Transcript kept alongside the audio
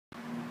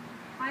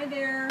Hi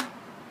there.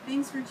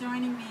 Thanks for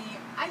joining me.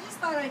 I just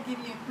thought I'd give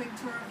you a quick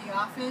tour of the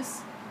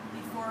office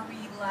before we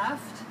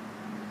left.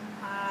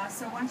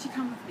 So why don't you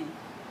come with me?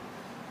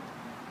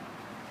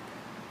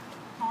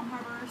 Palm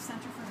Harbor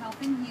Center for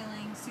Health and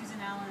Healing. Susan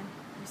Allen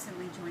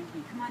recently joined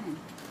me. Come on in.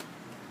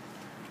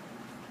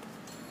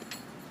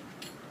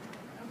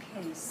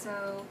 Okay,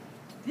 so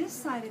this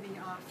side of the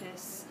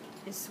office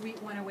is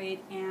Suite 108,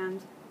 and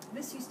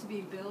this used to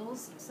be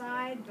Bill's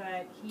side,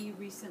 but he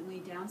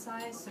recently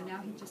downsized, so now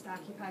he just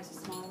occupies a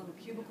small little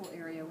cubicle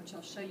area, which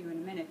I'll show you in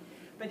a minute.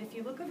 But if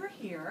you look over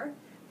here,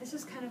 this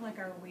is kind of like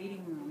our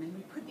waiting room, and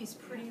we put these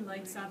pretty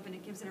lights up, and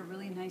it gives it a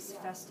really nice,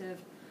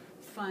 festive,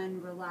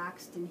 fun,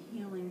 relaxed, and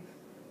healing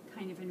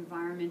kind of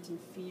environment and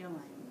feeling.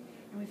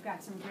 And we've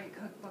got some great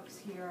cookbooks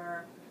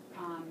here,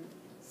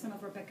 some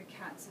of Rebecca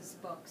Katz's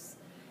books.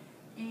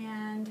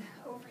 And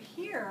over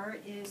here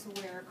is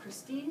where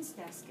Christine's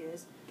desk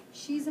is.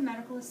 She's a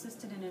medical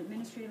assistant and an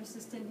administrative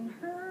assistant, and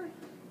her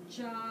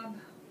job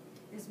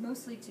is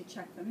mostly to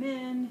check them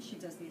in. She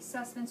does the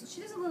assessments, so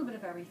she does a little bit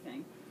of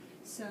everything.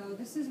 So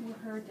this is where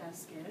her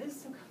desk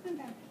is. So coming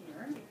back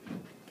here,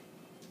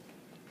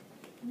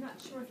 I'm not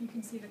sure if you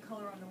can see the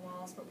color on the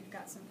walls, but we've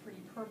got some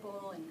pretty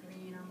purple and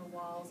green on the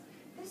walls.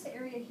 This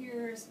area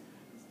here is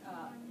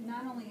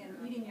not only an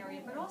eating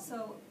area, but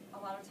also a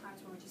lot of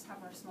times where we just have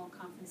our small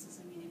conferences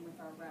and meeting with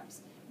our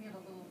reps. We have a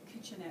little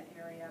kitchenette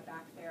area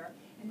back there,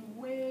 and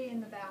way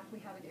in the back we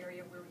have an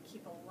area where we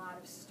keep a lot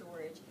of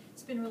storage.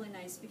 It's been really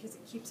nice because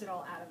it keeps it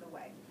all out of the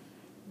way.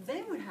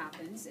 Then what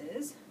happens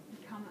is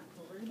we come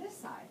over to this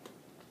side.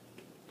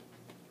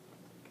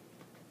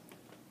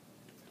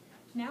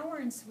 Now we're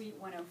in Suite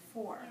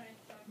 104.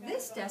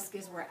 This desk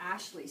is where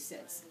Ashley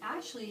sits.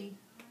 Ashley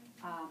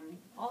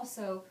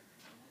also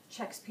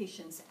checks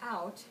patients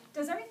out,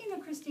 does everything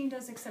that Christine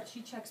does except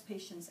she checks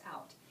patients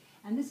out.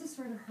 And this is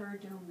sort of her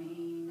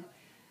domain.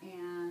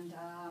 And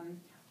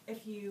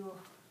if you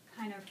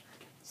kind of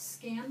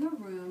scan the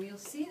room, you'll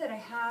see that I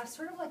have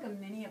sort of like a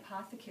mini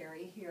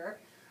apothecary here.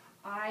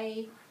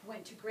 I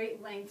went to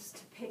great lengths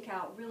to pick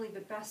out really the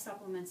best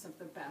supplements of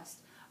the best.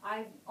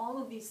 All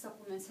of these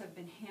supplements have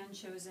been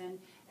hand-chosen.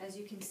 As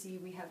you can see,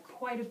 we have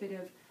quite a bit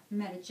of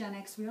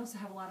Metagenics. We also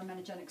have a lot of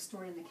Metagenics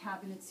stored in the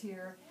cabinets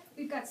here.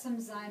 We've got some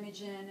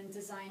Zymogen and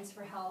Designs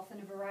for Health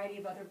and a variety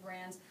of other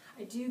brands.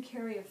 I do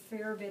carry a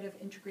fair bit of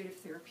Integrative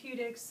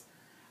Therapeutics,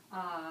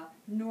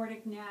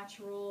 Nordic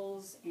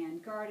Naturals,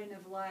 and Garden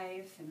of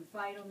Life, and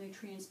Vital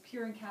Nutrients,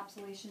 Pure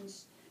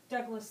Encapsulations,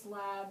 Douglas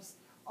Labs,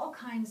 all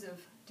kinds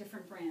of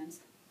different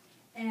brands.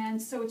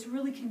 And so it's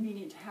really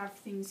convenient to have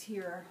things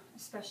here,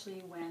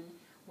 especially when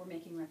we're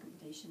making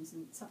recommendations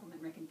and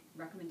supplement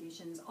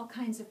recommendations, all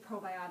kinds of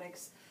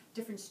probiotics,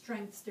 different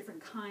strengths,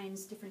 different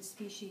kinds, different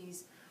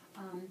species.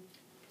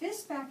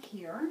 This back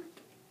here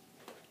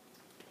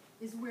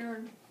is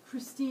where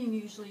Christine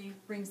usually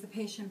brings the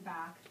patient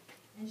back,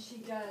 and she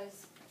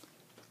does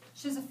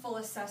a full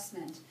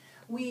assessment.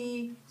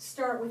 We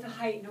start with a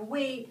height and a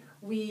weight,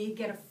 we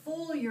get a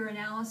full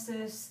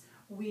urinalysis,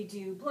 we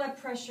do blood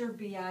pressure,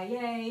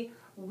 BIA,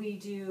 we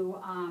do,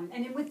 and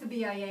then with the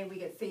BIA we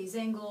get phase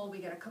angle, we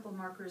get a couple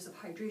markers of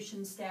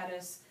hydration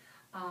status,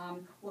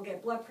 we'll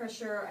get blood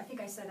pressure, I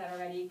think I said that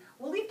already.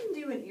 We'll even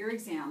do an ear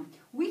exam.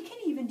 We can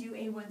even do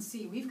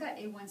A1C. We've got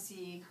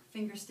A1C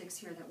finger sticks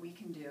here that we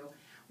can do.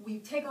 We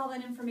take all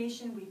that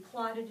information, we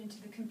plot it into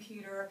the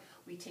computer,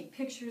 we take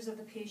pictures of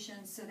the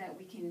patients so that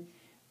we can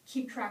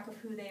keep track of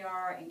who they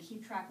are and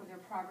keep track of their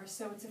progress.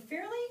 So it's a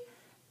fairly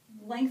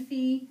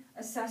lengthy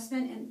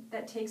assessment, and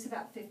that takes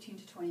about 15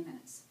 to 20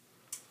 minutes.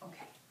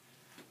 Okay.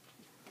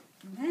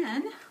 And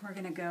then we're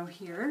going to go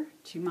here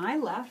to my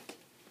left,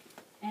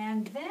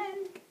 and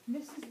then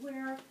this is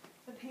where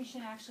the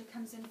patient actually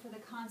comes in for the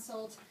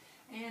consult,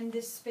 and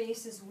this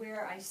space is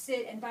where I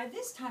sit. And by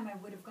this time I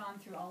would have gone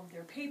through all of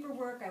their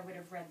paperwork, I would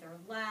have read their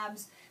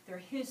labs, their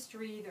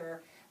history,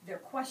 their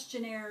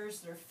questionnaires,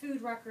 their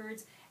food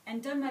records,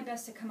 and done my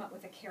best to come up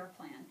with a care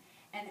plan.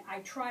 And I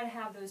try to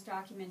have those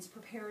documents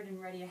prepared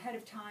and ready ahead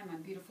of time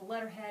on beautiful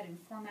letterhead and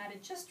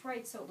formatted just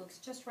right so it looks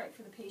just right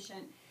for the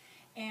patient.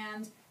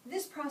 And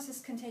this process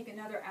can take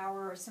another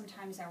hour or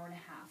sometimes hour and a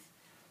half.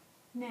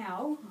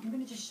 Now, I'm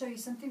going to just show you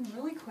something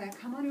really quick.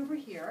 Come on over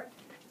here.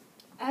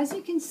 As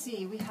you can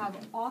see, we have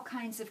all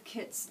kinds of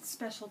kits,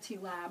 specialty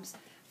labs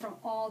from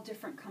all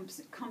different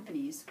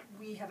companies.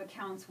 We have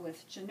accounts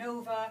with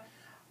Genova.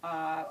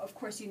 Of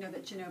course, you know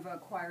that Genova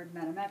acquired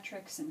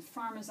Metametrics and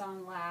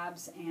Pharmazon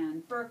Labs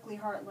and Berkeley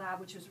Heart Lab,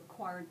 which was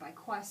acquired by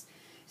Quest.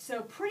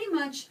 So pretty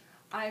much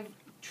I've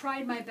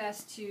tried my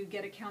best to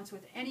get accounts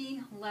with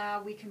any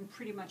lab. We can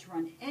pretty much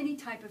run any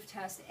type of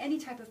test, any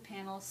type of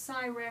panel,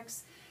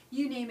 Cyrex,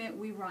 you name it,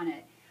 we run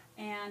it.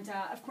 And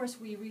of course,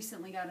 we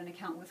recently got an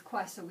account with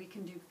Quest, so we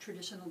can do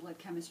traditional blood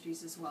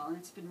chemistries as well, and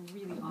it's been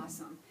really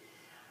awesome.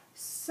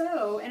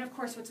 So, and of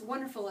course what's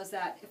wonderful is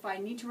that if I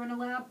need to run a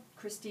lab,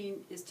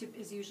 Christine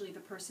is usually the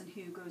person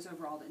who goes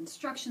over all the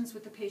instructions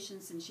with the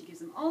patients, and she gives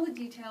them all the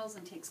details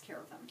and takes care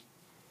of them.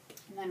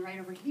 And then right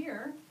over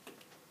here,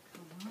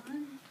 come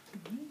on,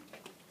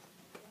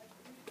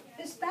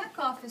 This back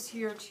office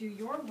here to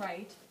your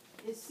right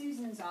is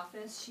Susan's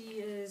office. She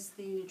is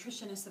the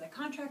nutritionist that I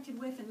contracted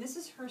with, and this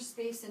is her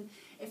space. And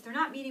if they're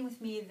not meeting with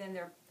me, then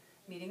they're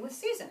meeting with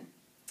Susan.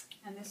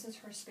 And this is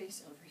her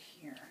space over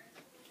here.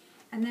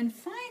 And then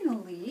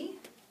finally,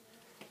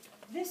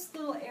 this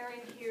little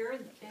area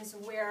here is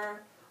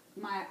where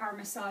our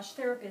massage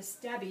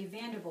therapist, Debbie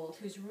Vanderbilt,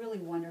 who's really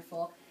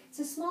wonderful. It's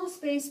a small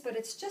space, but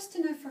it's just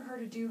enough for her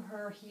to do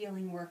her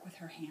healing work with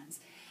her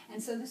hands.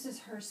 And so this is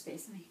her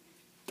space. Let me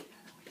get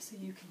out of the way so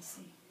you can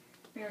see.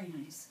 Very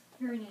nice.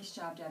 Very nice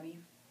job, Debbie.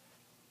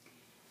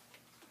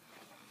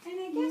 And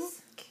I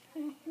guess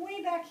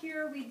way back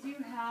here we do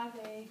have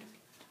a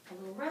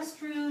little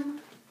restroom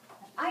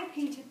that I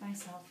painted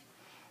myself.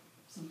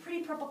 Some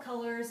pretty purple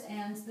colors,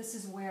 and this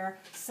is where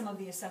some of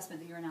the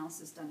assessment, the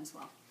urinalysis is done as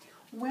well.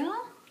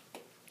 Well,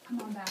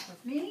 come on back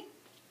with me.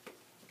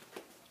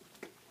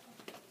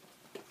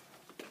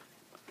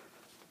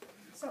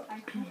 So I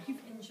hope you've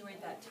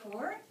enjoyed that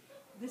tour.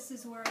 This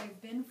is where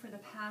I've been for the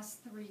past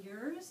 3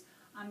 years.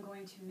 I'm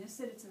going to miss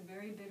it. It's a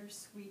very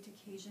bittersweet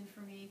occasion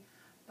for me,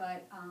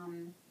 but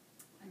I'm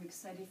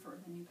excited for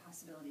the new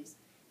possibilities.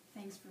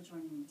 Thanks for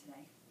joining me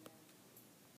today.